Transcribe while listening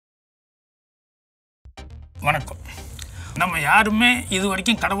வணக்கம். நம்ம யாருமே இது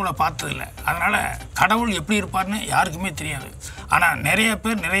வரைக்கும் கடவுளை பார்த்ததில்லை. அதனால் கடவுள் எப்படி இருப்பார்னு யாருக்குமே தெரியாது. ஆனால் நிறைய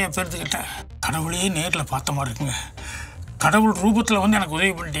பேர்த்துக்கிட்ட கடவுளையே நேரில் பார்த்த மாதிரி இருக்குங்க, கடவுள் ரூபத்தில் வந்து எனக்கு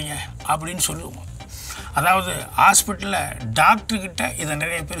உதவி பண்ணிட்டீங்க அப்படின்னு சொல்லுவோம். அதாவது ஹாஸ்பிட்டலில் டாக்டர்கிட்ட இதை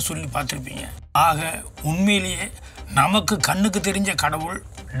நிறைய பேர் சொல்லி பார்த்துருப்பீங்க. ஆக உண்மையிலேயே நமக்கு கண்ணுக்கு தெரிஞ்ச கடவுள்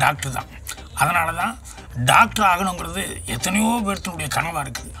டாக்டர் தான். அதனால தான் டாக்டர் ஆகணுங்கிறது எத்தனையோ பேர்த்தினுடைய கனவாக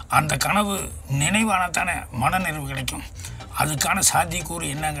இருக்குது. அந்த கனவு நினைவானால் தானே மனநிறைவு கிடைக்கும். அதுக்கான சாத்தியக்கூறு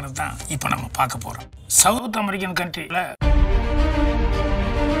என்னங்கிறது தான் இப்போ நம்ம பார்க்க போகிறோம். சவுத் அமெரிக்கன் கண்ட்ரியில்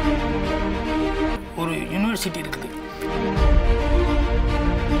ஒரு யூனிவர்சிட்டி இருக்குது.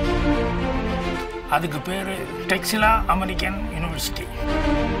 அதுக்கு பேர் டெக்சிலா அமெரிக்கன் யூனிவர்சிட்டி.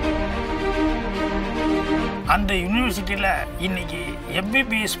 அந்த யூனிவர்சிட்டியில் இன்றைக்கி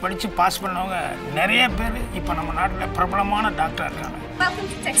MBBS படித்து பாஸ் பண்ணவங்க நிறைய பேர் இப்போ நம்ம நாட்டில் பிரபலமான டாக்டராக இருக்காங்க. Welcome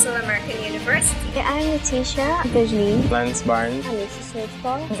to Texila American University. I'm Natisha Vijay. Lance Barnes. Vijay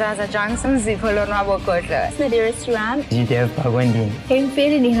Super. Zaza Johnson, Zipolona Bokotla. Nadira Suram. K.Bhagyaraj. என்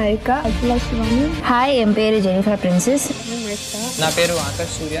பேரு நிஹாரிகா. அகிலா சிவானி. ஹாய், என் பேரு ஜெனிஃபர் பிரின்சஸ். నా పేరు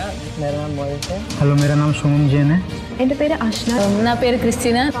ఆకాష్ సూర్య. మెర్వాన్ మోయితే. Hello, मेरा नाम सुमन जैन है. என் பேரு அஷ்னா. నా పేరు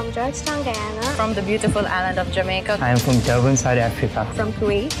Christina. From Georgetown, Guyana. From the beautiful island of Jamaica. I am from Durban, South Africa. From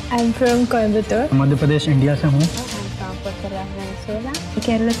Kuwait. I'm from Coimbatore. Madhya Pradesh India से हूँ. I'm from Puerto Venezuela.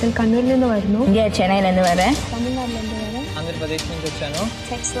 கேரளத்தில் கண்ணூர்லேருந்து வரணும். இங்கே சென்னையிலேருந்து வரேன். தமிழ்நாட்டிலேருந்து வரேன். ఆంధ్రప్రదేశ్ నుంచి వచ్చాను.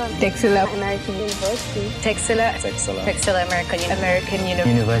 Texila American University. Texila American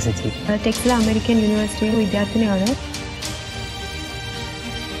University. Texila American University வித்யார்த்தினியான.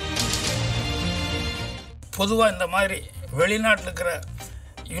 பொதுவாக இந்த மாதிரி வெளிநாட்டில் இருக்கிற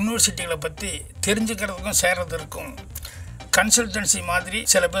யூனிவர்சிட்டிகளை பற்றி தெரிஞ்சுக்கிறதுக்கும் சேர்றதுக்கும் கன்சல்டன்சி மாதிரி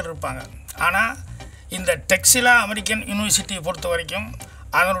சில பேர் இருப்பாங்க. ஆனால் இந்த டெக்சிலா அமெரிக்கன் யூனிவர்சிட்டியை பொறுத்த வரைக்கும்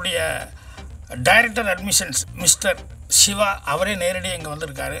அதனுடைய டைரக்டர் அட்மிஷன்ஸ் மிஸ்டர் சிவா அவரே நேரடியாக இங்கே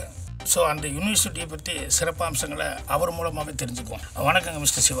வந்திருக்காரு. ஸோ அந்த யூனிவர்சிட்டியை பற்றி சிறப்பம்சங்களை அவர் மூலமாகவே தெரிஞ்சுக்குவோம். வணக்கங்க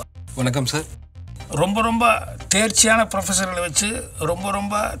மிஸ்டர் சிவா. வணக்கம் சார். ரொம்ப தேர்ச்சியான ப்ரொஃபஸர்களை வச்சு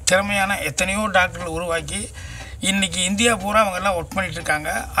ரொம்ப திறமையான எத்தனையோ டாக்டர்கள் உருவாக்கி இன்றைக்கி இந்தியா பூரா அவங்கெல்லாம் ஒர்க் பண்ணிகிட்ருக்காங்க.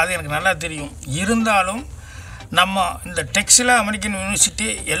 அது எனக்கு நல்லா தெரியும். இருந்தாலும் நம்ம இந்த டெக்சிலா அமெரிக்கன் யூனிவர்சிட்டி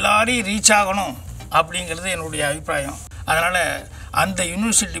எல்லாரையும் ரீச் ஆகணும் அப்படிங்கிறது என்னுடைய அபிப்பிராயம். அதனால் அந்த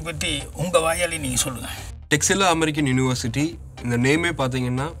யூனிவர்சிட்டி பற்றி உங்கள் வாயாலே நீங்கள் சொல்லுங்கள். டெக்சிலா அமெரிக்கன் யூனிவர்சிட்டி இந்த நேமே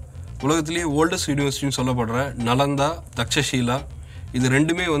பார்த்தீங்கன்னா உலகத்திலேயே ஓல்டஸ்ட் யூனிவர்சிட்டின்னு சொல்லப்படுற நலந்தா, தக்ஷஷீலா இது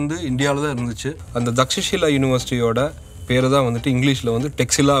ரெண்டுமே வந்து இந்தியாவில் தான் இருந்துச்சு. அந்த தக்ஷஷீலா யூனிவர்சிட்டியோட பேர் தான் வந்துட்டு இங்கிலீஷில் வந்து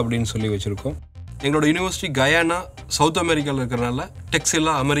டெக்சிலா அப்படின்னு சொல்லி வச்சுருக்கோம். எங்களோட யூனிவர்சிட்டி கயானா சவுத் அமெரிக்காவில் இருக்கிறனால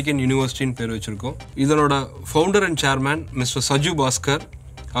டெக்சிலா அமெரிக்கன் யூனிவர்சிட்டின்னு பேர் வச்சுருக்கோம். இதனோட founder and chairman mister Saju Bhaskar.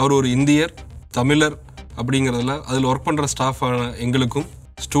 அவர் ஒரு இந்தியர், தமிழர் அப்படிங்கிறதுல அதில் ஒர்க் பண்ணுற ஸ்டாஃபான எங்களுக்கும்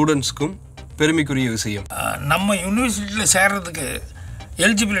ஸ்டூடெண்ட்ஸ்க்கும் பெருமைக்குரிய விஷயம். நம்ம யூனிவர்சிட்டியில் சேர்றதுக்கு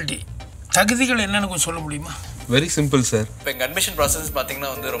எலிஜிபிலிட்டி தகுதிகள் என்னென்னு கொஞ்சம் சொல்ல முடியுமா? Very simple sir. இப்போ எங்கள் அட்மிஷன் ப்ராசஸ் பார்த்தீங்கன்னா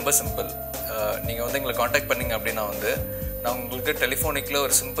வந்து ரொம்ப சிம்பிள். நீங்கள் வந்து எங்களை காண்டாக்ட் பண்ணிங்க அப்படின்னா வந்து நான் உங்களுக்கு டெலிஃபோனிக்கில்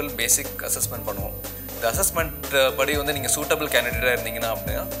ஒரு சிம்பிள் பேசிக் அசஸ்மெண்ட் பண்ணுவோம். இந்த அசஸ்மெண்ட் படி வந்து நீங்கள் சூட்டபிள் கேண்டிடேட்டாக இருந்தீங்கன்னா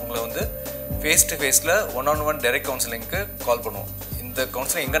அப்படின்னா உங்களை வந்து ஃபேஸ் டு ஃபேஸில் 1-on-1 டைரக்ட் கவுன்சிலிங்க்கு கால் பண்ணுவோம். இந்த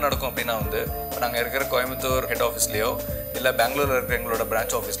கவுன்சிலிங் எங்கே நடக்கும் அப்படின்னா வந்து இப்போ நாங்கள் இருக்கிற கோயம்புத்தூர் ஹெட் ஆஃபீஸ்லேயோ இல்லை பெங்களூரில் இருக்கிற எங்களோட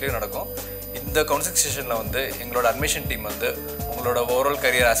பிரான்ச் ஆஃபீஸ்லேயோ நடக்கும். இந்த கவுன்சிலிங் செஷனில் வந்து எங்களோட அட்மிஷன் டீம் வந்து உங்களோட overall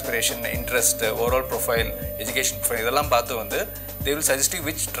career aspiration, interest, overall profile, education profile இதெல்லாம் பார்த்து வந்து they will suggest you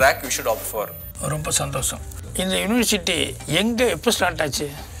which track you should opt for. ரொம்ப சந்தோஷம். இந்த யூனிவர்சிட்டி எங்கே எப்போ ஸ்டார்ட் ஆச்சு?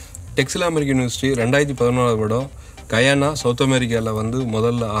 டெக்சிலா அமெரிக்கன் யூனிவர்சிட்டி 2014 கயானா சவுத் அமெரிக்காவில் வந்து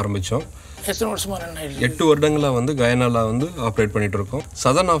முதல்ல ஆரம்பித்தோம். எத்தனை வருஷமாக ரன் ஆகிடுச்சு? 8 வருடங்களாக வந்து கயானாவில் வந்து ஆப்ரேட் பண்ணிகிட்டு இருக்கோம்.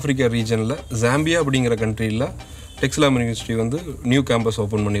 சதர்ன் ஆஃப்ரிக்கா ரீஜனில் ஜாம்பியா அப்படிங்கிற கண்ட்ரியில் டெக்சிலா அமெரிக்கன் யூனிவர்சிட்டி வந்து நியூ கேம்பஸ்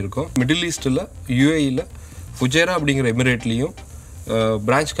ஓப்பன் பண்ணியிருக்கோம். மிடில் ஈஸ்ட்டில் UAEயில் ஃபுஜேரா அப்படிங்கிற எமிரேட்லேயும்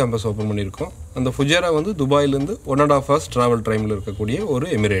பிரான்ச் கேம்பஸ் ஓப்பன் பண்ணியிருக்கோம். அந்த ஃபுஜேரா வந்து துபாயிலேருந்து 1.5 hours ட்ராவல் டைமில் இருக்கக்கூடிய ஒரு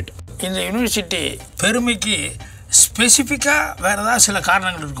எமிரேட். இந்த யூனிவர்சிட்டி பெருமைக்கு ஸ்பெசிஃபிக்காக வேறு ஏதாவது சில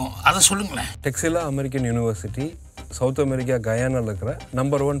காரணங்கள் இருக்கும், அதை சொல்லுங்களேன். டெக்சிலா அமெரிக்கன் யூனிவர்சிட்டி சவுத் அமெரிக்கா கயானாவில் இருக்கிற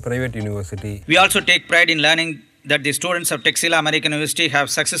number 1 private university. We also take pride in learning that the students of Texila American University have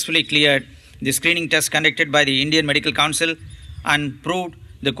successfully cleared the screening test conducted by the Indian Medical Council and proved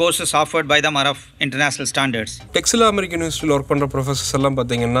the courses offered by them are of international standards. டெக்சிலா American யூனிவர்சிட்டியில் work பண்ணுற professors எல்லாம்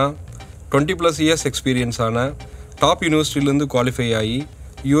பார்த்தீங்கன்னா 20+ years எக்ஸ்பீரியன்ஸான top யூனிவர்சிட்டிலேருந்து qualify ஆகி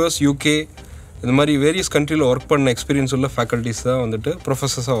US, UK இந்த மாதிரி various கண்ட்ரியில் work பண்ண experience உள்ள ஃபேக்கல்ட்டிஸ் தான் வந்துட்டு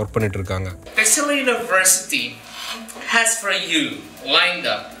ப்ரொஃபஸர்ஸாக ஒர்க் பண்ணிட்டு இருக்காங்க. Texila University has for you lined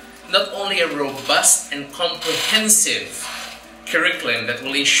up not only a robust and comprehensive curriculum that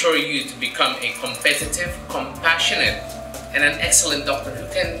will ensure you to become a competitive, compassionate, and an excellent doctor who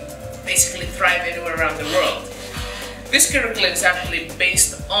can basically thrive anywhere around the world. This curriculum is actually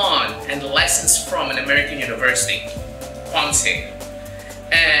based on and lessons from an American university, Counselling.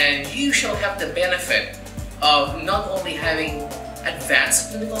 And you shall have the benefit of not only having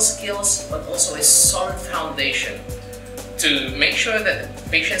advanced clinical skills, but also a solid foundation to make sure that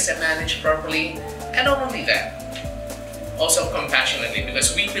patients are managed properly, and not only that, also compassionately,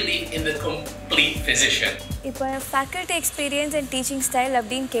 because we believe in the complete physician. இப்போ faculty experience and teaching style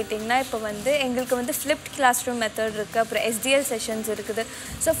அப்படின்னு கேட்டிங்கன்னா இப்போ எங்களுக்கு ஃப்ளிப்ட் class room method இருக்குது, அப்புறம் SDL sessions இருக்குது.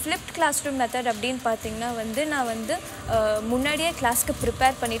 So ஃப்ளிப்ட் class room method அப்படின்னு பார்த்திங்கன்னா நான் முன்னாடியே கிளாஸ்க்கு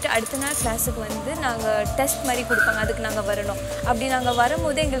ப்ரிப்பேர் பண்ணிவிட்டு அடுத்த நாள் கிளாஸுக்கு நாங்கள் டெஸ்ட் மாதிரி கொடுப்பாங்க, அதுக்கு நாங்கள் வரணும். அப்படி நாங்கள்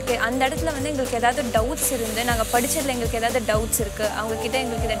வரும்போது எங்களுக்கு அந்த இடத்துல எங்களுக்கு ஏதாவது டவுட்ஸ் இருந்து, நாங்கள் படித்ததில் எங்களுக்கு ஏதாவது டவுட்ஸ் இருக்குது, அவங்கக்கிட்ட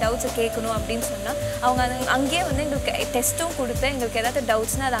எங்களுக்கு இந்த டவுட்ஸை கேட்கணும் அப்படின்னு சொன்னால் அவங்க அங்கேயே எங்களுக்கு டெஸ்ட்டும் கொடுத்து எங்களுக்கு ஏதாவது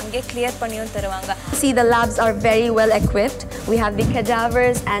டவுட்ஸ்னால் அதை அங்கேயே கிளியர் பண்ணியும் தருவாங்க. See, the labs are very well equipped. We have the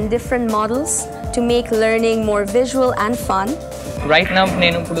cadavers and different models to make learning more visual and fun. Right now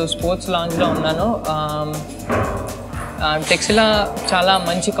నేను ఇప్పుడు స్పోర్ట్స్ లాంజ్లో ఉన్నాను. టెక్సిలా చాలా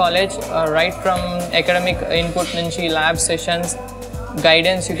మంచి college. Right from academic input నుంచి lab sessions,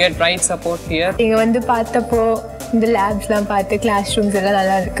 guidance, you get right support here. இங்கே பார்த்தப்போ இந்த லேப்ஸ்லாம் பார்த்து கிளாஸ் ரூம்ஸ் எல்லாம்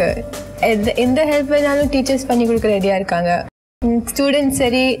நல்லா இருக்குது. எந்த ஹெல்ப் வேணாலும் டீச்சர்ஸ் பண்ணி கொடுக்க ரெடியாக இருக்காங்க. ஸ்டூடெண்ட்ஸ்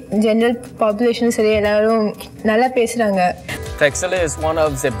சரி, ஜென்ரல் பாப்புலேஷன் சரி, எல்லாரும் நல்லா பேசுகிறாங்க. Texila is one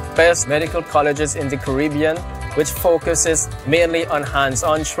of the best medical colleges in the Caribbean, which focuses mainly on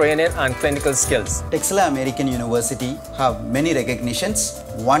hands-on training and clinical skills. Texila American University have many recognitions.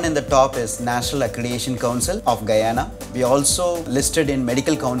 One in the top is National Accreditation Council of Guyana. We also listed in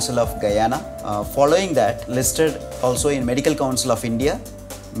Medical Council of Guyana. Following that, listed also in Medical Council of India,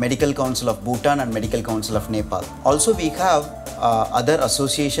 Medical Council of Bhutan and Medical Council of Nepal. Also we have other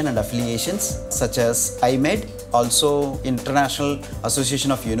association and affiliations such as IMED, also International Association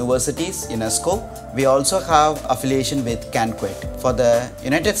of Universities, UNESCO. We also have affiliation with CanQuet. For the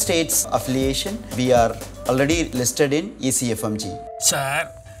United States affiliation, we are already listed in ECFMG. Sir,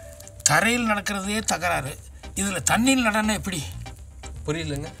 தரையில் நடக்கிறதே தகராறு, இதில் தண்ணியில் நடனா எப்படி?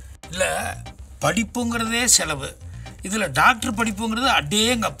 புரியலங்க. இல்லை, படிப்புங்கிறதே செலவு, இதில் டாக்டர் படிப்புங்கிறது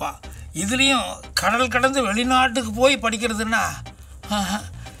அடேங்கப்பா. இதுலேயும் கடல் கடந்து வெளிநாட்டுக்கு போய் படிக்கிறதுன்னா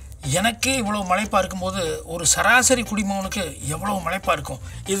எனக்கே இவ்வளோ மலைப்பாக இருக்கும்போது ஒரு சராசரி குடிமகனுக்கு எவ்வளோ மலைப்பாக இருக்கும்.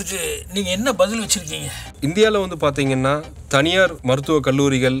 இதுக்கு நீங்கள் என்ன பதில் வச்சுருக்கீங்க? இந்தியாவில் பார்த்தீங்கன்னா தனியார் மருத்துவக்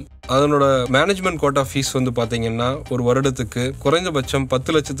கல்லூரிகள் அதனோட மேனேஜ்மெண்ட் கோட்டா ஃபீஸ் பார்த்தீங்கன்னா ஒரு வருடத்துக்கு குறைந்தபட்சம்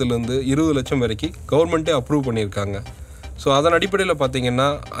 10 லட்சத்துலேருந்து 20 லட்சம் வரைக்கும் கவர்மெண்ட்டே அப்ரூவ் பண்ணியிருக்காங்க. ஸோ அதன் அடிப்படையில் பார்த்தீங்கன்னா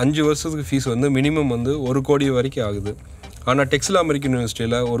 5 வருஷத்துக்கு ஃபீஸ் மினிமம் 1 கோடி வரைக்கும் ஆகுது. ஆனால் டெக்ஸிலா அமெரிக்கன்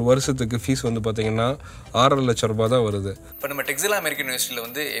யூனிவர்சிட்டியில் ஒரு வருஷத்துக்கு ஃபீஸ் பார்த்தீங்கன்னா 6.5 லட்சம் ரூபாய் தான் வருது. இப்போ நம்ம டெக்ஸிலா அமெரிக்கன்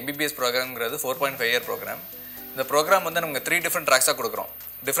யூனிவர்சிட்டியில் MBBS ப்ரோக்ராம்ங்கிறது 4.5 இயர் ப்ரோக்ராம். இந்த ப்ரோக்ராம் நமக்கு 3 டிஃப்ரெண்ட் ட்ராக்ஸாக கொடுக்குறோம்.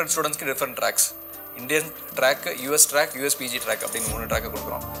 டிஃப்ரெண்ட் ஸ்டூடெண்ட்ஸ்க்கு different tracks, Indian track, US track, US PG track அப்படின்னு 3 ட்ராக்கை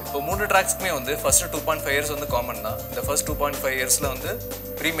கொடுக்குறோம். இப்போ 3 ட்ராக்ஸ்க்குமே ஃபர்ஸ்ட் 2.5 இயர்ஸ் காமன் தான். இந்த ஃபர்ஸ்ட் 2.5 இயர்ஸில்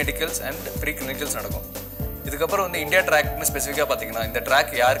pre medicals and pre clinicals நடக்கும். இதுக்கப்புறம் இந்தியா ட்ராக்னு ஸ்பெசிஃபிக்காக பார்த்தீங்கன்னா இந்த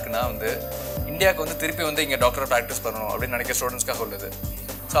ட்ராக் யாருக்குன்னா இந்தியாவுக்கு திருப்பி இங்கே டாக்டர் ப்ராக்டிஸ் பண்ணணும் அப்படின்னு நினைக்கிற ஸ்டூடெண்ட்ஸ்க்காக உள்ளது.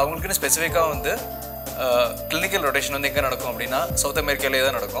 ஸோ அவங்களுக்குன்னு ஸ்பெசிஃபிக்காக கிளினிக்கல் ரொட்டேஷன் எங்கே நடக்கும் அப்படின்னா சவுத் அமெரிக்காலே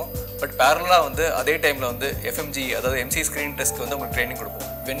தான் நடக்கும். பட் பேரலாக அதே டைமில் FMG அதாவது MC ஸ்க்ரீன் டெஸ்ட்க்கு உங்களுக்கு ட்ரைனிங் கொடுப்போம்.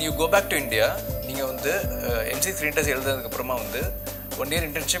 When you go back to India, நீங்கள் MC screen test எழுதுறதுக்கப்புறமா 1 year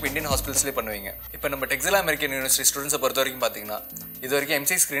internship Indian ஹாஸ்பிட்டல்ஸ்லேயே பண்ணுவீங்க. இப்போ நம்ம டெக்ஸிலா அமெரிக்கன் யூனிவர்சிட்டி ஸ்டூடெண்ட்ஸை பொறுத்த வரைக்கும் பார்த்தீங்கன்னா இது வரைக்கும்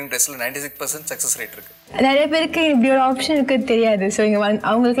MC ஸ்க்ரீனிங் டெஸ்ட்டில் 96% சக்ஸஸ் ரேட் இருக்குது. நிறைய பேருக்கு இப்படி ஒரு ஆப்ஷன் இருக்குது தெரியாது. ஸோ இங்கே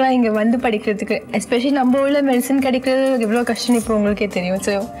அவங்களுக்குலாம் இங்கே படிக்கிறதுக்கு, எஸ்பெஷலி நம்ம உள்ள மெடிசன் கிடைக்கிறது எவ்வளோ கஷ்டம் இப்போ உங்களுக்கே தெரியும்.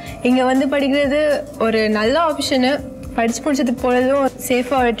 ஸோ இங்கே படிக்கிறது ஒரு நல்ல ஆப்ஷனு. പഠിച്ചു പഠിച്ചത് പോലും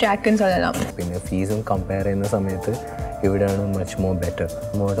സേഫ് ആയ ട്രാക്ക് சொல்லலாம். പിന്നെ ഫീസും കമ്പയർ ചെയ്യുന്ന സമയത്ത് ഇവിടെയാണ് much more better.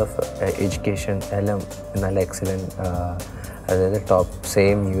 Mode of education എല്ലാം നല്ല എക്സലൻറ്റ്. അതായത് ടോപ്പ്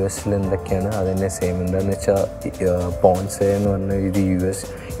സെയിം US എന്തൊക്കെയാണ് അത് തന്നെ സെയിം. എന്താണെന്ന് വെച്ചാൽ പോൺസെ എന്ന് പറഞ്ഞ ഇത് US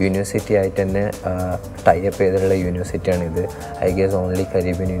യൂണിവേഴ്സിറ്റി ആയിട്ട് തന്നെ ടൈപ്പ് ചെയ്തിട്ടുള്ള യൂണിവേഴ്സിറ്റിയാണിത്. I guess only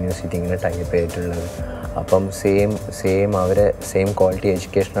Caribbean university ഇങ്ങനെ ടൈപ്പ് ചെയ്തിട്ടുള്ളത്. അപ്പം സെയിം അവരെ സെയിം ക്വാളിറ്റി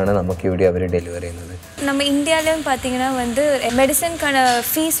എഡ്യൂക്കേഷനാണ് നമുക്ക് ഇവിടെ അവർ ഡെലിവർ ചെയ്യുന്നത്. நம்ம இந்தியாவிலும் பார்த்தீங்கன்னா மெடிசனுக்கான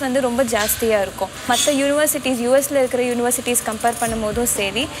ஃபீஸ் ரொம்ப ஜாஸ்தியாக இருக்கும். மற்ற யூனிவர்சிட்டிஸ் யூஎஸில் இருக்கிற யூனிவர்சிட்டிஸ் கம்பேர் பண்ணும்போதும்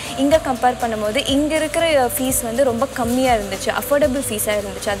சரி, இங்கே கம்பேர் பண்ணும்போது இங்கே இருக்கிற ஃபீஸ் ரொம்ப கம்மியாக இருந்துச்சு, அஃபோர்டபுள் ஃபீஸாக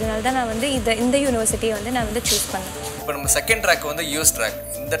இருந்துச்சு. அதனால தான் நான் இந்த யூனிவர்சிட்டியை நான் சூஸ் பண்ணேன். இப்போ நம்ம செகண்ட் ட்ராக் US ட்ராக்.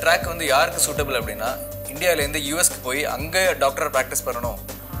 இந்த ட்ராக் யாருக்கு சூட்டபிள் அப்படின்னா இந்தியாவிலேருந்து யூஎஸ்க்கு போய் அங்கே டாக்டர் ப்ராக்டிஸ் பண்ணணும்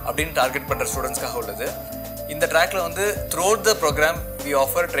அப்படின்னு டார்கெட் பண்ணுற ஸ்டூடெண்ட்ஸ்க்காக உள்ளது. இந்த ட்ராக்கில் through out the program we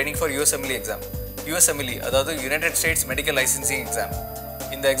offer training for USMLE exam. USMLE அதாவது United states medical licensing exam.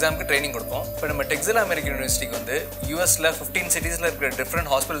 இந்த எக்ஸாமுக்கு ட்ரைனிங் கொடுப்போம். இப்போ நம்ம டெக்ஸிலா அமெரிக்கன் யூனிவர்சிட்டிக்கு வந்து யூஎஸில் 15 சிட்டிஸில் இருக்கிற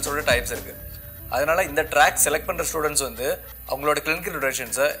டிஃப்ரெண்ட் ஹாஸ்பிட்டல்ஸோட டைப்ஸ் இருக்குது. அதனால் இந்த ட்ராக் செலக்ட் பண்ணுற ஸ்டூடெண்ட்ஸ் வந்து அவங்களோட கிளினிக்கல்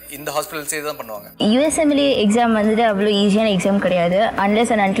ரொட்டேஷன்ஸை இந்த ஹாஸ்பிட்டல்ஸே தான் பண்ணுவாங்க. யூஎஸ்எம்எல்ஏ எக்ஸாம் வந்துட்டு அவ்வளோ ஈஸியான எக்ஸாம் கிடையாது.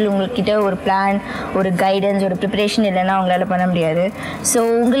 அன்லெஸ் அண்ட் அன்டில் உங்கள்கிட்ட ஒரு பிளான், ஒரு கைடன்ஸ், ஒரு ப்ரிப்பரேஷன் இல்லைன்னா அவங்களால பண்ண முடியாது. ஸோ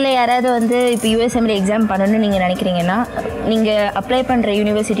உங்களில் யாராவது வந்து இப்போ யூஎஸ்எம்எல்ஏ எக்ஸாம் பண்ணணும்னு நீங்கள் நினைக்கிறீங்கன்னா நீங்கள் அப்ளை பண்ணுற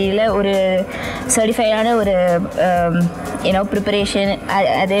யூனிவர்சிட்டியில் ஒரு சர்டிஃபைடான ஒரு ப்ரிப்பரேஷன்,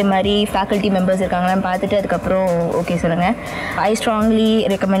 அதே மாதிரி ஃபேக்கல்ட்டி மெம்பர்ஸ் இருக்காங்களான்னு பார்த்துட்டு அதுக்கப்புறம் ஓகே சொல்லுங்கள். I strongly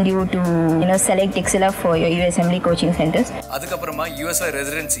recommend you to select Texila for your USMLE coaching centers. அதுக்கப்புறமா யூஎஸ்ல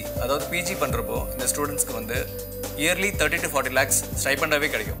ரெசிடென்சி, அதாவது பிஜி பண்ணுறப்போ இந்த ஸ்டூடெண்ட்ஸ்க்கு வந்து இயர்லி 30 to 40 lakhs ஸ்டைபண்டாகவே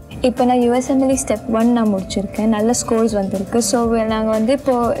கிடைக்கும். இப்போ நான் யூஎஸ்எம்எல்இ ஸ்டெப் 1 நான் முடிச்சிருக்கேன், நல்ல ஸ்கோர்ஸ் வந்திருக்கு. ஸோ நாங்கள் வந்து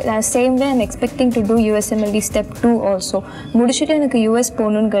இப்போது same way I'm expecting to two USMLE step 2 also. முடிச்சுட்டு எனக்கு யூஎஸ்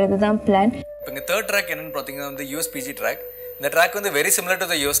போகணுங்கிறது தான் பிளான். இப்போ இங்கே தேர்ட் ட்ராக் என்னென்னு பார்த்தீங்கன்னா வந்து யூஎஸ் பிஜி ட்ராக். இந்த ட்ராக் வந்து very similar to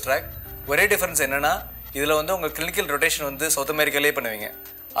the US track. ஒரே டிஃபரன்ஸ் என்னென்னா இதில் வந்து உங்கள் கிளினிக்கல் ரொட்டேஷன் வந்து சவுத் அமெரிக்காலே பண்ணுவீங்க.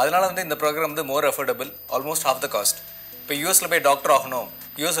 அதனால் வந்து இந்த ப்ரோக்ராம் வந்து மோர் affordable, almost half the cost. இப்போ யூஎஸில் போய் டாக்டர் ஆகணும்,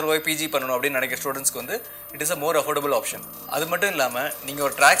 யூஎஸில் போய் பிஜி பண்ணணும் அப்படின்னு நினைக்கிற ஸ்டூடெண்ட்ஸ்க்கு வந்து it is a more affordable option. அது மட்டும் இல்லாமல் நீங்கள்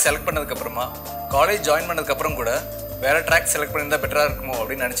ஒரு ட்ராக் செலக்ட் பண்ணதுக்கப்புறமா காலேஜ் ஜாயின் பண்ணதுக்கப்புறம் கூட வேறு ட்ராக் செலக்ட் பண்ணியிருந்தால் பெட்டராக இருக்குமோ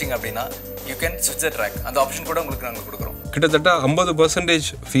அப்படின்னு நினச்சிங்க அப்படின்னா யூ கேன் ஸ்விட்ச் த ட்ராக். அந்த ஆப்ஷன் கூட உங்களுக்கு நாங்கள் கொடுக்குறோம். கிட்டத்தட்ட 50%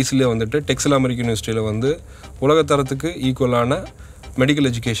 ஃபீஸ்லேயே வந்துட்டு டெக்ஸிலா அமெரிக்கன் யூனிவர்சிட்டியில் வந்து உலகத்தரத்துக்கு ஈக்குவலான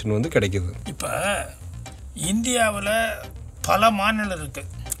மெடிக்கல் எஜுகேஷன் வந்து கிடைக்கிது. இப்போ இந்தியாவில் பல மாநிலம் இருக்குது.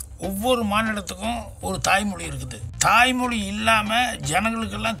 ஒவ்வொரு மாநிலத்துக்கும் ஒரு தாய்மொழி இருக்குது. தாய்மொழி இல்லாமல்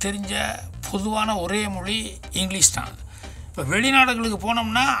ஜனங்களுக்கெல்லாம் தெரிஞ்ச பொதுவான ஒரே மொழி இங்கிலீஷ் தான். இப்போ வெளிநாடுகளுக்கு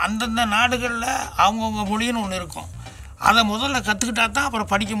போனோம்னா அந்தந்த நாடுகளில் அவங்கவுங்க மொழின்னு ஒன்று இருக்கும். அதை முதல்ல கற்றுக்கிட்டா தான்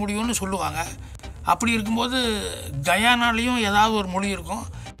அப்புறம் படிக்க முடியும்னு சொல்லுவாங்க. அப்படி இருக்கும்போது கயானாலேயும் ஏதாவது ஒரு மொழி இருக்கும்.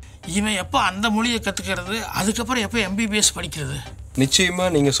 இவன் எப்போ அந்த மொழியை கற்றுக்கிறது, அதுக்கப்புறம் எப்போ MBBS படிக்கிறது?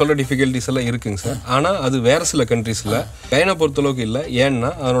 நிச்சயமாக நீங்கள் சொல்கிற டிஃபிகல்ட்டிஸ் எல்லாம் இருக்குங்க சார். ஆனால் அது வேறு சில கண்ட்ரீஸில் கயனா பொறுத்தளவுக்கு இல்லை. ஏன்னா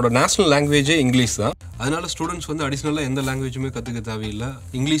அதனோட நேஷ்னல் லாங்குவேஜே இங்கிலீஷ் தான். அதனால் ஸ்டூடெண்ட்ஸ் வந்து அடிஷ்னலாக எந்த லாங்குவேஜுமே கற்றுக்க தேவையில்லை,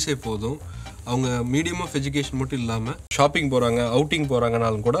 இங்கிலீஷே போதும். அவங்க மீடியம் ஆஃப் எஜுகேஷன் மட்டும் இல்லாமல் ஷாப்பிங் போகிறாங்க, அவுட்டிங்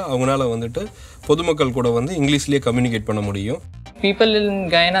போகிறாங்கனாலும் கூட அவங்களால வந்துட்டு பொதுமக்கள் கூட வந்து இங்கிலீஷ்லேயே கம்யூனிகேட் பண்ண முடியும். People in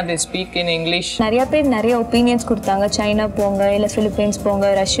Guyana, they speak in English. நிறைய பேர் நிறைய ஒப்பீனியன்ஸ் கொடுத்தாங்க. சைனா போங்க, இல்லை ஃபிலிப்பைன்ஸ் போங்க,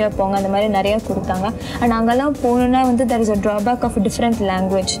 ரஷ்யா போங்க, அந்த மாதிரி நிறையா கொடுத்தாங்க. அண்ட் அங்கெல்லாம் போகணுன்னா வந்து there is a drawback of a different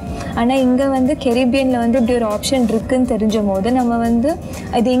language. ஆனால் இங்கே வந்து கெரிபியனில் வந்து இப்படி ஒரு ஆப்ஷன் இருக்குதுன்னு தெரிஞ்ச போது நம்ம வந்து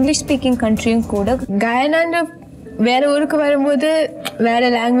இது இங்கிலீஷ் ஸ்பீக்கிங் கண்ட்ரியும் கூட. கயானான்னு வேறு ஊருக்கு வரும்போது வேறு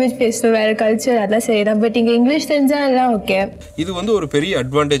லாங்குவேஜ் பேசணும், வேறு கல்ச்சர், அதெல்லாம் சரிதான். பட் இங்கே இங்கிலீஷ் தெரிஞ்சால் எல்லாம் ஓகே. இது வந்து ஒரு பெரிய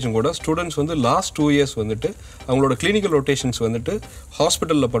அட்வான்டேஜும் கூட. ஸ்டூடெண்ட்ஸ் வந்து லாஸ்ட் 2 years வந்துட்டு அவங்களோட கிளினிக்கல் ரொட்டேஷன்ஸ் வந்துட்டு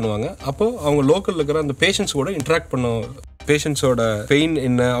ஹாஸ்பிட்டலில் பண்ணுவாங்க. அப்போது அவங்க லோக்கலில் இருக்கிற அந்த பேஷண்ட்ஸ் கூட இன்ட்ராக்ட் பண்ண, பேஷண்ட்ஸோட பெயின்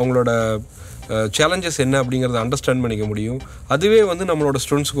என்ன, அவங்களோட சேலஞ்சஸ் என்ன அப்படிங்கிறத அண்டர்ஸ்டாண்ட் பண்ணிக்க முடியும். அதுவே வந்து நம்மளோட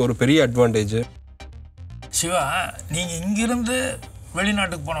ஸ்டூடெண்ட்ஸுக்கு ஒரு பெரிய அட்வான்டேஜ். சிவா, நீங்கள் இங்கிருந்து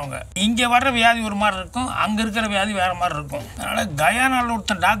வெளிநாட்டுக்கு போனவங்க, இங்கே வர்ற வியாதி ஒரு மாதிரி இருக்கும், அங்கே இருக்கிற வியாதி வேறு மாதிரி இருக்கும். அதனால் கயானாவில்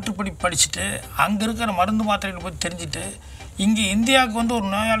ஒருத்தன் டாக்டர் படிச்சுட்டு அங்கே இருக்கிற மருந்து மாத்திரைகளை பற்றி தெரிஞ்சுட்டு இங்கே இந்தியாவுக்கு வந்து ஒரு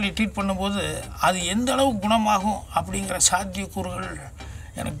நோயாளி ட்ரீட் பண்ணும்போது அது எந்த அளவுக்கு குணமாகும் அப்படிங்கிற சாத்தியக்கூறுகள்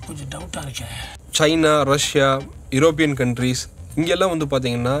எனக்கு கொஞ்சம் டவுட்டாக இருக்கேன். சைனா, ரஷ்யா, யூரோப்பியன் கண்ட்ரீஸ் இங்கெல்லாம் வந்து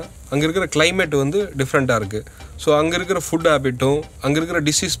பார்த்திங்கன்னா அங்கே இருக்கிற கிளைமேட் வந்து டிஃப்ரெண்ட்டாக இருக்குது. ஸோ அங்கே இருக்கிற ஃபுட் ஹேபிட்டும் அங்கே இருக்கிற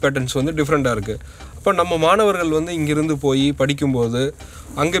டிசீஸ் பேட்டர்ன்ஸ் வந்து டிஃப்ரெண்ட்டாக இருக்குது. அப்போ நம்ம மாணவர்கள் வந்து இங்கேருந்து போய் படிக்கும்போது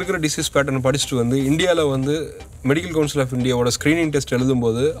அங்கே இருக்கிற டிசீஸ் பேட்டர்ன் படிச்சுட்டு வந்து இந்தியாவில் வந்து மெடிக்கல் கவுன்சில் ஆஃப் இந்தியாவோட ஸ்க்ரீனிங் டெஸ்ட்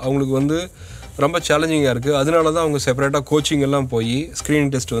எழுதும்போது அவங்களுக்கு வந்து ரொம்ப சேலஞ்சிங்காக இருக்குது. அதனால தான் அவங்க செப்பரேட்டாக கோச்சிங் எல்லாம் போய்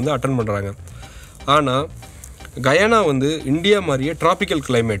ஸ்க்ரீனிங் டெஸ்ட் வந்து அட்டன் பண்ணுறாங்க. ஆனால் கயானா வந்து இந்தியா மாதிரியே ட்ராபிக்கல்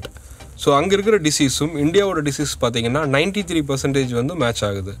கிளைமேட். ஸோ அங்கே இருக்கிற டிசீஸும் இந்தியாவோட டிசீஸ் பார்த்தீங்கன்னா 93% வந்து மேட்ச்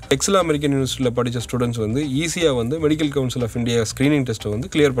ஆகுது. டெக்ஸிலா அமெரிக்கன் யூனிவர்சிட்டியில் படித்த ஸ்டூடெண்ட்ஸ் வந்து ஈஸியாக வந்து medical council of India screening டெஸ்ட்டை வந்து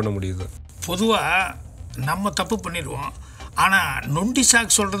கிளியர் பண்ண முடியுது. பொதுவாக நம்ம தப்பு பண்ணிடுவோம், ஆனால் நொண்டி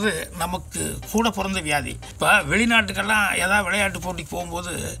சாக்கு சொல்கிறது நமக்கு கூட பிறந்த வியாதி. இப்போ வெளிநாட்டுக்கெல்லாம் ஏதாவது விளையாட்டு போட்டிக்கு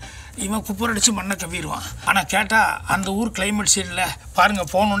போகும்போது இவன் குப்பரடிச்சு மண்ணை கவிடுவான். ஆனால் கேட்டால் அந்த ஊர் கிளைமேட் சரியில்லை,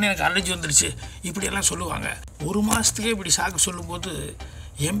 பாருங்கள் போனோன்னே எனக்கு அலர்ஜி வந்துடுச்சு, இப்படியெல்லாம் சொல்லுவாங்க. ஒரு மாதத்துக்கே இப்படி சாக்கு சொல்லும்போது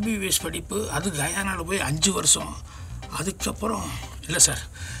MBBS படிப்பு, அது கயானாவில் போய் 5 வருஷம். அதுக்கப்புறம் இல்லை சார்,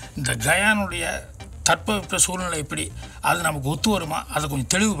 இந்த கயானுடைய தட்பவெப்ப சூழ்நிலை எப்படி, அது நமக்கு ஒத்து வருமா, அதை கொஞ்சம்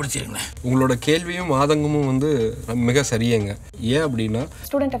தெளிவுபடுத்திடுங்களேன். உங்களோட கேள்வியும் ஆதங்கமும் வந்து மிக சரியாங்க. ஏன் அப்படின்னா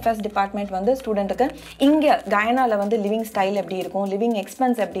ஸ்டூடெண்ட் அஃபேர்ஸ் டிபார்ட்மெண்ட் வந்து ஸ்டூடெண்ட்டுக்கு இங்கே கயானாவில் வந்து லிவிங் ஸ்டைல் எப்படி இருக்கும், லிவிங்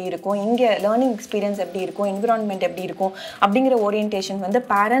எக்ஸ்பென்ஸ் எப்படி இருக்கும், இங்கே லேர்னிங் எக்ஸ்பீரியன்ஸ் எப்படி இருக்கும், என்விரான்மெண்ட் எப்படி இருக்கும் அப்படிங்கிற ஓரியன்டேஷன் வந்து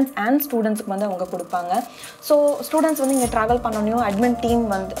பேரண்ட்ஸ் அண்ட் ஸ்டூடெண்ட்ஸுக்கு வந்து அவங்க கொடுப்பாங்க. ஸோ ஸ்டூடெண்ட்ஸ் வந்து இங்கே ட்ராவல் பண்ணணும், அட்மின் டீம்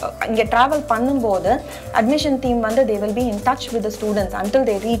வந்து இங்கே ட்ராவல் பண்ணும்போது அட்மிஷன் டீம் வந்து they will be in touch with the students until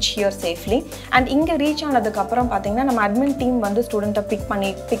they reach here safely. And இங்கே இங்கே ரீச் ஆனதுக்கப்புறம் பார்த்தீங்கன்னா நம்ம அட்மின் டீம் வந்து ஸ்டூடெண்ட்டை பிக்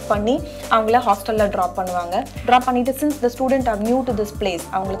பண்ணி அவங்கள ஹாஸ்டலில் ட்ராப் பண்ணுவாங்க. ட்ராப் பண்ணிவிட்டு since the student R new to this place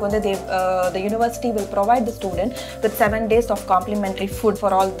அவங்களுக்கு வந்து the university will provide the student with 7 days of complimentary food for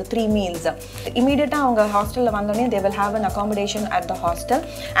all the 3 meals. Immediately அவங்க ஹாஸ்டலில் வந்தோடனே they will have an accommodation at the hostel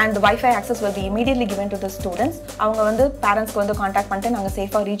and the Wi-Fi access will be immediately given to the students. அவங்க வந்து பேரண்ட்ஸ்க்கு வந்து contact பண்ணிட்டு நாங்கள்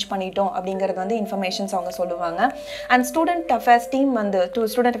சேஃபாக ரீச் பண்ணிட்டோம் அப்படிங்கிறது வந்து இன்ஃபர்மேஷன்ஸ் அவங்க சொல்லுவாங்க. அண்ட் ஸ்டூடெண்ட் அஃபேர்ஸ் டீம் வந்து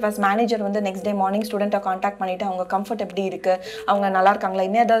ஸ்டூடெண்ட் அஃபேர்ஸ் மேனேஜர் வந்து நெக்ஸ்ட் டே மார்னிங் ஸ்டூடெண்ட்டை காண்டாக்ட் பண்ணிவிட்டு அவங்க கம்ஃபர்ட் எப்படி இருக்குது, அவங்க நல்லா இருக்காங்களா,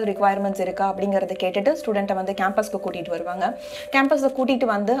 இன்னும் ஏதாவது ரிக்வயர்மெண்ட்ஸ் இருக்கா அப்படிங்கிறத கேட்டுட்டு ஸ்டூடெண்ட்டை வந்து கேம்பஸ்க்கு கூட்டிகிட்டு வருவாங்க. கேம்பஸை கூட்டிகிட்டு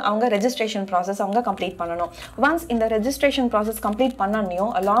வந்து அவங்க ரெஜிஸ்ட்ரேஷன் ப்ராசஸ் அவங்க கம்ப்ளீட் பண்ணணும். ஒன்ஸ் இந்த registration process complete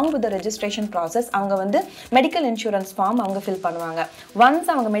பண்ணனையும் along with the registration process அவங்க வந்து மெடிக்கல் இன்சூரன்ஸ் ஃபார்ம் அவங்க ஃபில் பண்ணுவாங்க.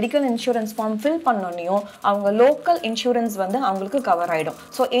 ஒன்ஸ் அவங்க மெடிக்கல் இன்சூரன்ஸ் ஃபார்ம் ஃபில் பண்ணனையும் அவங்க லோக்கல் இன்சூரன்ஸ் வந்து அவங்களுக்கு கவர் ஆகிடும்.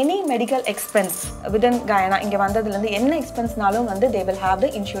 So any medical expense within Guyana இங்கே வந்ததுலேருந்து என்ன எக்ஸ்பென்ஸ்னாலும் வந்து they will have the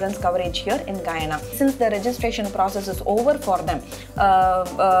insurance coverage here in Guyana. Since the registration process is over for them,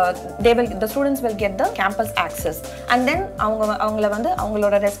 the students will get the campus access and then அவங்கள வந்து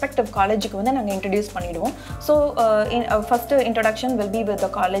அவங்களோட respective காலேஜுக்கு வந்து நாங்கள் இன்ட்ரடியூஸ் பண்ணிவிடுவோம். So first introduction will be with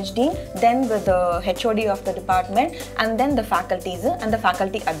the college dean, then with the HOD of the department and then the faculties and the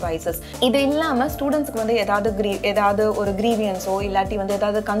faculty advisors. இது இல்லாமல் ஸ்டூடெண்ட்ஸ்க்கு வந்து ஏதாவது ஒரு கிரீவியன்ஸோ இல்லாட்டி வந்து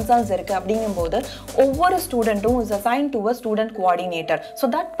ஏதாவது கன்சர்ன்ஸ் இருக்குது அப்படிங்கும்போது ஒவ்வொரு ஸ்டூடெண்ட்டும் is assigned to a student coordinator. So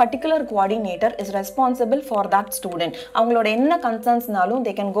that particular coordinator is responsible for that student. அவங்களோட என்ன கன்சர்ன்ஸ்னாலும்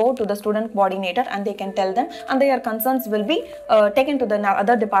they can go to the student coordinator and they can tell them and their concerns will be taken to the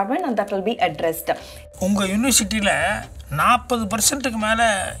other department and that will be addressed. உங்கள் யூனிவர்சிட்டியில் 40% மேலே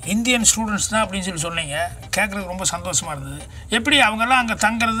Indian students தான் அப்படின்னு சொல்லி சொன்னீங்க. கேட்குறதுக்கு ரொம்ப சந்தோஷமாக இருந்தது. எப்படி அவங்கெல்லாம் அங்கே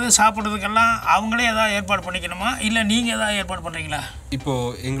தங்குறது சாப்பிட்றதுக்கெல்லாம் அவங்களே எதாவது ஏற்பாடு பண்ணிக்கணுமா இல்லை நீங்கள் எதாவது ஏற்பாடு பண்ணுறீங்களா?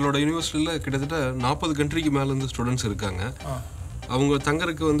 இப்போது எங்களோட யூனிவர்சிட்டியில் கிட்டத்தட்ட 40 கண்ட்ரிக்கு மேலேருந்து ஸ்டூடெண்ட்ஸ் இருக்காங்க. அவங்க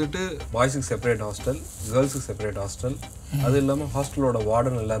தங்கறதுக்கு வந்துட்டு பாய்ஸுக்கு செப்பரேட் ஹாஸ்டல், கேர்ள்ஸுக்கு செப்பரேட் ஹாஸ்டல், அது இல்லாமல் ஹாஸ்டலோட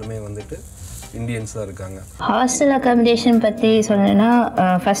வார்டன் எல்லாருமே வந்துட்டு இந்தியன்ஸ் தான் இருக்காங்க. ஹாஸ்டல் அக்காமடேஷன் பற்றி சொல்லணும்னா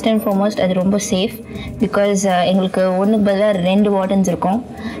ஃபஸ்ட் அண்ட் ஃபார்மோஸ்ட் அது ரொம்ப சேஃப். பிகாஸ் எங்களுக்கு ஒன்றுக்கு பதிலாக 2 வார்டன்ஸ் இருக்கும்.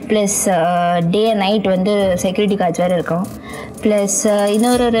 ப்ளஸ் டே அண்ட் நைட் வந்து செக்யூரிட்டி கார்ட்ஸ் வேறு இருக்கும். ப்ளஸ்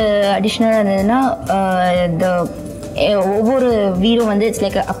இன்னொரு அடிஷ்னலாக இருந்ததுன்னா ஒவ்வொரு வீடும் வந்து இட்ஸ்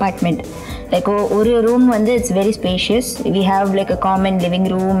லைக் அப்பார்ட்மெண்ட். Like ஒரு room வந்து it's very spacious. We have like a common living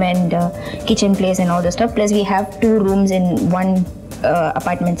room and kitchen place and all the stuff. Plus we have 2 rooms in one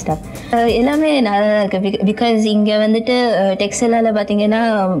apartment stuff. எல்லாமே நல்லா இருக்குது. பிகாஸ் இங்கே வந்துட்டு டெக்ஸிலாவில் பார்த்தீங்கன்னா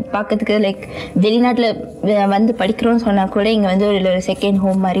பார்க்கறதுக்கு like வெளிநாட்டில் வந்து படிக்கிறோன்னு சொன்னால் கூட இங்கே வந்து ஒரு செகண்ட்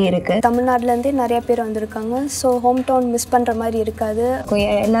ஹோம் மாதிரி இருக்குது. தமிழ்நாட்டிலேருந்தே நிறைய பேர் வந்திருக்காங்க. ஸோ ஹோம் டவுன் மிஸ் பண்ணுற மாதிரி இருக்காது.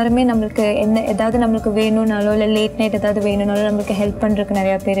 எல்லாருமே நம்மளுக்கு ஏதாவது நம்மளுக்கு வேணும்னாலோ இல்லை லேட் நைட் ஏதாவது வேணும்னாலும் நம்மளுக்கு ஹெல்ப் பண்ணுறதுக்கு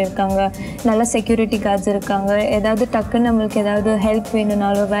நிறையா பேர் இருக்காங்க. நல்ல செக்யூரிட்டி கார்ட்ஸ் இருக்காங்க. ஏதாவது டக்குன்னு நம்மளுக்கு ஏதாவது ஹெல்ப்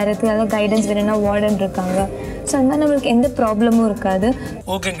வேணும்னாலோ வேறு ஏதாவது கைடன்ஸ் வேணும்னா வார்டன் இருக்காங்க. ஸோ அந்த மாதிரி நம்மளுக்கு எந்த ப்ராப்ளமும் இருக்காது.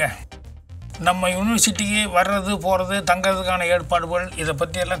 ஓகேங்க, நம்ம யூனிவர்சிட்டிக்கு வர்றது போகிறது தங்கிறதுக்கான ஏற்பாடுகள் இதை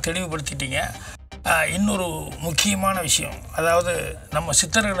பற்றியெல்லாம் தெளிவுபடுத்திட்டீங்க. இன்னொரு முக்கியமான விஷயம், அதாவது நம்ம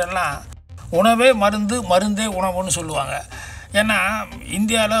சித்தர்களெல்லாம் உணவே மருந்து, மருந்தே உணவுன்னு சொல்லுவாங்க. ஏன்னா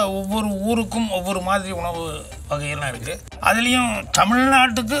இந்தியாவில் ஒவ்வொரு ஊருக்கும் ஒவ்வொரு மாதிரி உணவு வகையெல்லாம் இருக்குது. அதுலேயும்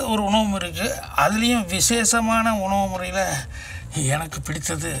தமிழ்நாட்டுக்கு ஒரு உணவு இருக்குது. அதுலேயும் விசேஷமான உணவு முறையில் எனக்கு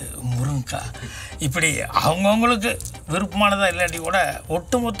பிடித்தது முருங்கைக்காய். இப்படி அவங்கவுங்களுக்கு விருப்பமானதாக இல்லாட்டி கூட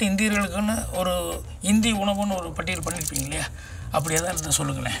ஒட்டுமொத்த இந்தியர்களுக்குன்னு ஒரு இந்திய உணவுன்னு ஒரு பட்டியல் பண்ணியிருப்பீங்க இல்லையா? அப்படி எதாவது இருந்தால்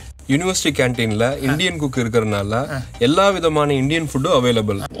சொல்லுங்களேன். யூனிவர்சிட்டி கேன்டீனில் இந்தியன் குக் இருக்கிறதுனால எல்லா விதமான இந்தியன் ஃபுட்டும்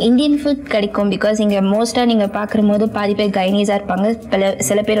அவைலபிள். இந்தியன் ஃபுட் கிடைக்கும். பிகாஸ் இங்கே மோஸ்ட்டாக நீங்கள் பார்க்கும்போது பாதி பேர் கைனீஸாக இருப்பாங்க,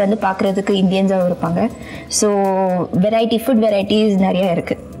 சில பேர் வந்து பார்க்குறதுக்கு இந்தியன்ஸாகவும் இருப்பாங்க. ஸோ ஃபுட் வெரைட்டிஸ் நிறையா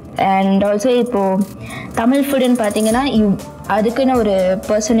இருக்குது. அண்ட் ஆல்சோ இப்போது தமிழ் ஃபுட்டுன்னு பார்த்தீங்கன்னா அதுக்குன்னு ஒரு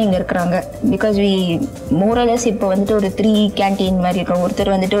பர்சன் இங்கே இருக்கிறாங்க. பிகாஸ் மோரலஸ் இப்போ வந்துட்டு ஒரு 3 கேன்டீன் மாதிரி இருக்கும்.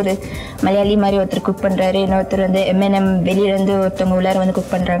 ஒருத்தர் வந்துட்டு ஒரு மலையாளி மாதிரி ஒருத்தர் குக் பண்ணுறாரு, இன்னொருத்தர் வந்து MNM வெளியிலேருந்து ஒருத்தவங்க உள்ளார வந்து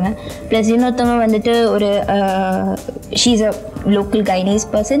குக் பண்ணுறாங்க. ப்ளஸ் இன்னொருத்தவங்க வந்துட்டு ஒரு she's a local கைனீஸ்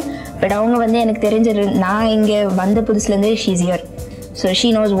person. But அவங்க வந்து எனக்கு தெரிஞ்சது நான் இங்கே வந்த புதுசுலேருந்து she's here. So she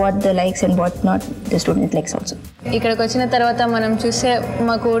knows what the likes and what not the student likes also. ఇక్కడికి వచ్చిన తర్వాత మనం చూస్తే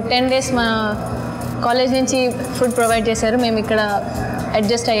మాకు 10 days మా కాలేజ్ నుంచి ఫుడ్ ప్రొవైడ్ చేశారు. మేము ఇక్కడ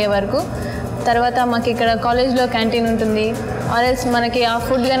అడ్జస్ట్ అయ్యే వరకు. తర్వాత మాకు ఇక్కడ కాలేజ్లో క్యాంటీన్ ఉంటుంది. ఆర్ఎల్స్ మనకి ఆ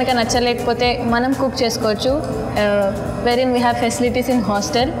ఫుడ్ కనుక నచ్చలేకపోతే మనం కుక్ చేసుకోవచ్చు. వెరీన్ we have facilities in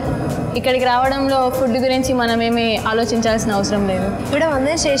hostel. ഇക്കടിക്ക് രാവടംലോ food കുറിച്ച് മനമേമേ ആലോചിച്ചാൽసిన അവസരം లేదు. ഇവിടെ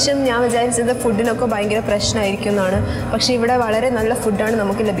വന്നതിന് ശേഷം ഞാൻ വിചാരിച്ചത് ഫുഡിനൊക്കെ ഭയങ്കര പ്രശ്നമായിരിക്കും എന്നാണ്. പക്ഷേ ഇവിടെ വളരെ നല്ല ഫുഡാണ്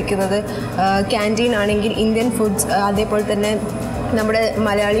നമുക്ക് ലഭിക്കുന്നത്. ക്യാൻറ്റീൻ ആണെങ്കിൽ ഇന്ത്യൻ ഫുഡ്സ്, അതേപോലെ തന്നെ നമ്മുടെ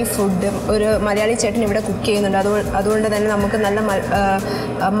മലയാളി ഫുഡ് ഒരു മലയാളി ചേട്ടൻ ഇവിടെ കുക്ക് ചെയ്യുന്നുണ്ട്. അതുകൊണ്ട് തന്നെ നമുക്ക് നല്ല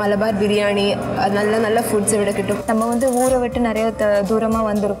മലബാർ ബിരിയാണി നല്ല നല്ല ഫുഡ്സ് ഇവിടെ കിട്ടും. நம்ம வந்து ஊரை விட்டு நிறைய தூரமாக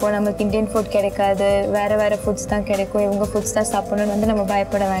வந்திருப்போம். நமக்கு இந்தியன் ஃபுட் கிடைக்காது, வேறு ஃபுட்ஸ் தான் கிடைக்கும், இவங்க ஃபுட்ஸ் தான் சாப்பிடணும்னு வந்து நம்ம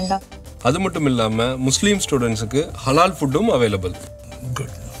பயப்பட வேண்டாம். அது மட்டும் இல்லாமல் முஸ்லீம் ஸ்டூடெண்ட்ஸுக்கு ஹலால் ஃபுட்டும் available.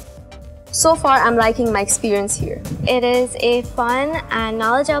 Good. So far, I'm liking my experience here. It is a fun and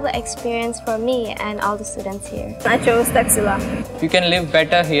knowledgeable experience for me and all the students here. I chose Texila. You can live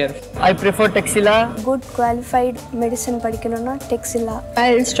better here. I prefer Texila. Good qualified medicine படிக்கணும்னா Texila.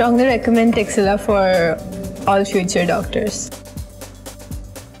 I'll strongly recommend Texila for all future doctors.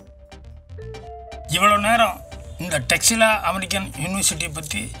 இவ்வளோ நேரம் இந்த டெக்ஸிலா American university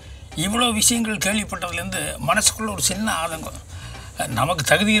பற்றி இவ்வளோ விஷயங்கள் கேள்விப்பட்டதுலேருந்து மனசுக்குள்ள ஒரு சின்ன ஆதங்கம். நமக்கு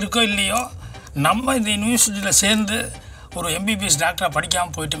தகுதி இருக்கோ இல்லையோ நம்ம இந்த யூனிவர்சிட்டியில் சேர்ந்து ஒரு MBBS டாக்டராக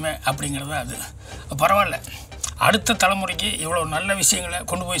படிக்காமல் போயிட்டுமே அப்படிங்கிறது அது பரவாயில்ல. அடுத்த தலைமுறைக்கு இவ்வளோ நல்ல விஷயங்களை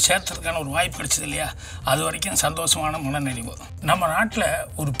கொண்டு போய் சேர்த்துறதுக்கான ஒரு வாய்ப்பு கிடைச்சது இல்லையா, அது வரைக்கும் சந்தோஷமான மனநிறைவு. நம்ம நாட்டில்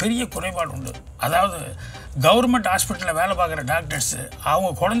ஒரு பெரிய குறைபாடு உண்டு. அதாவது கவர்மெண்ட் ஹாஸ்பிட்டலில் வேலை பார்க்குற டாக்டர்ஸு அவங்க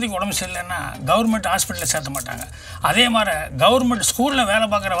குழந்தைக்கு உடம்பு சரியில்லைன்னா கவர்மெண்ட் ஹாஸ்பிட்டலில் சேர்த்த மாட்டாங்க. அதே மாதிரி கவர்மெண்ட் ஸ்கூலில் வேலை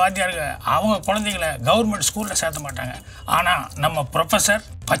பார்க்குற வாத்தியார்கள் அவங்க குழந்தைகளை கவர்மெண்ட் ஸ்கூலில் சேர்த்த மாட்டாங்க. ஆனால் நம்ம ப்ரொஃபஸர்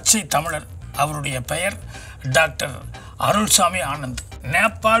பச்சை தமிழர், அவருடைய பெயர் doctor Arulsamy Anand.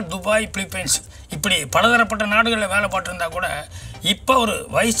 Nepal, Dubai, Philippines இப்படி பலதரப்பட்ட நாடுகளில் வேலை பார்த்துருந்தா கூட இப்போ ஒரு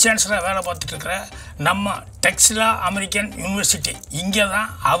வைஸ் சான்சலராக வேலை பார்த்துட்டு இருக்கிற நம்ம டெக்ஸிலா அமெரிக்கன் யூனிவர்சிட்டி இங்கே தான்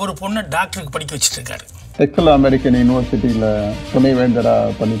அவர் பொண்ணு டாக்டருக்கு படிக்க வச்சுட்டு இருக்காரு. டெக்ஸிலா அமெரிக்கன் யூனிவர்சிட்டியில்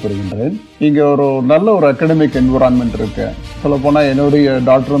துணைவேந்தராக பணிபுரிகின்றேன். இங்கே ஒரு நல்ல ஒரு அகடமிக் என்விரான்மெண்ட் இருக்கு. சொல்லப்போனால் என்னுடைய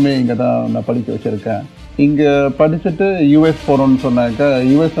டாக்டருமே இங்கே தான் நான் படிக்க வச்சுருக்கேன். இங்கே படிச்சுட்டு யூஎஸ் போகணுன்னு சொன்னாக்கா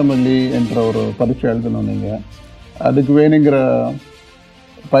USMLE என்ற ஒரு பரீட்சை எழுதணும். நீங்கள் அதுக்கு வேணுங்கிற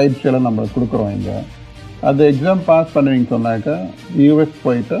பயிற்சியெல்லாம் நம்ம கொடுக்குறோம். இங்கே அது எக்ஸாம் பாஸ் பண்ணுவீங்க சொன்னாக்கா US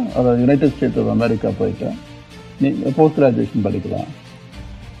போயிட்டு, அதாவது யுனைடெட் ஸ்டேட்ஸ் ஆஃப் அமெரிக்கா போயிட்டு நீங்கள் போஸ்ட் கிராஜுவேஷன் படிக்கலாம்.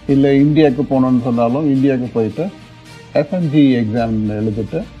 இல்லை இந்தியாவுக்கு போகணுன்னு சொன்னாலும் இந்தியாவுக்கு போயிட்டு FNG எக்ஸாம்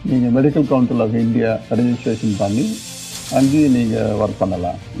எழுதிட்டு நீங்கள் medical council of India registration பண்ணி அங்கேயும் நீங்கள் ஒர்க்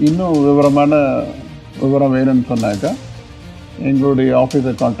பண்ணலாம். இன்னும் விவரம் வேணும்னு சொன்னாக்கா எங்களுடைய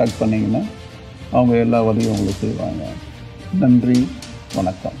ஆஃபீஸை கான்டாக்ட் பண்ணிங்கன்னா அவங்க எல்லா வழியும் உங்களுக்கு செய்வாங்க. நன்றி,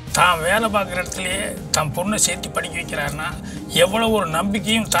 வணக்கம். தான் வேலை பார்க்குற இடத்துலையே தன் பொண்ணை சேர்த்து படிக்க வைக்கிறாருன்னா எவ்வளோ ஒரு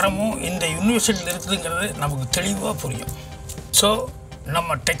நம்பிக்கையும் தரமும் இந்த யூனிவர்சிட்டியில் இருக்குதுங்கிறது நமக்கு தெளிவாக புரியும். ஸோ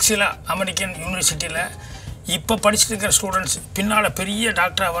நம்ம டெக்ஸிலா அமெரிக்கன் யூனிவர்சிட்டியில் இப்போ படிச்சுட்டு இருக்கிற ஸ்டூடெண்ட்ஸ் பின்னால் பெரிய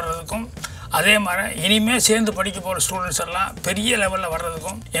டாக்டராக வர்றதுக்கும், அதே மாதிரி இனிமேல் சேர்ந்து படிக்க போகிற ஸ்டூடெண்ட்ஸ் எல்லாம் பெரிய லெவலில்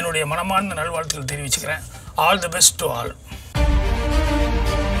வர்றதுக்கும் என்னுடைய மனமார்ந்த நல்வாழ்த்துக்கள் தெரிவிச்சுக்கிறேன். All the best to all.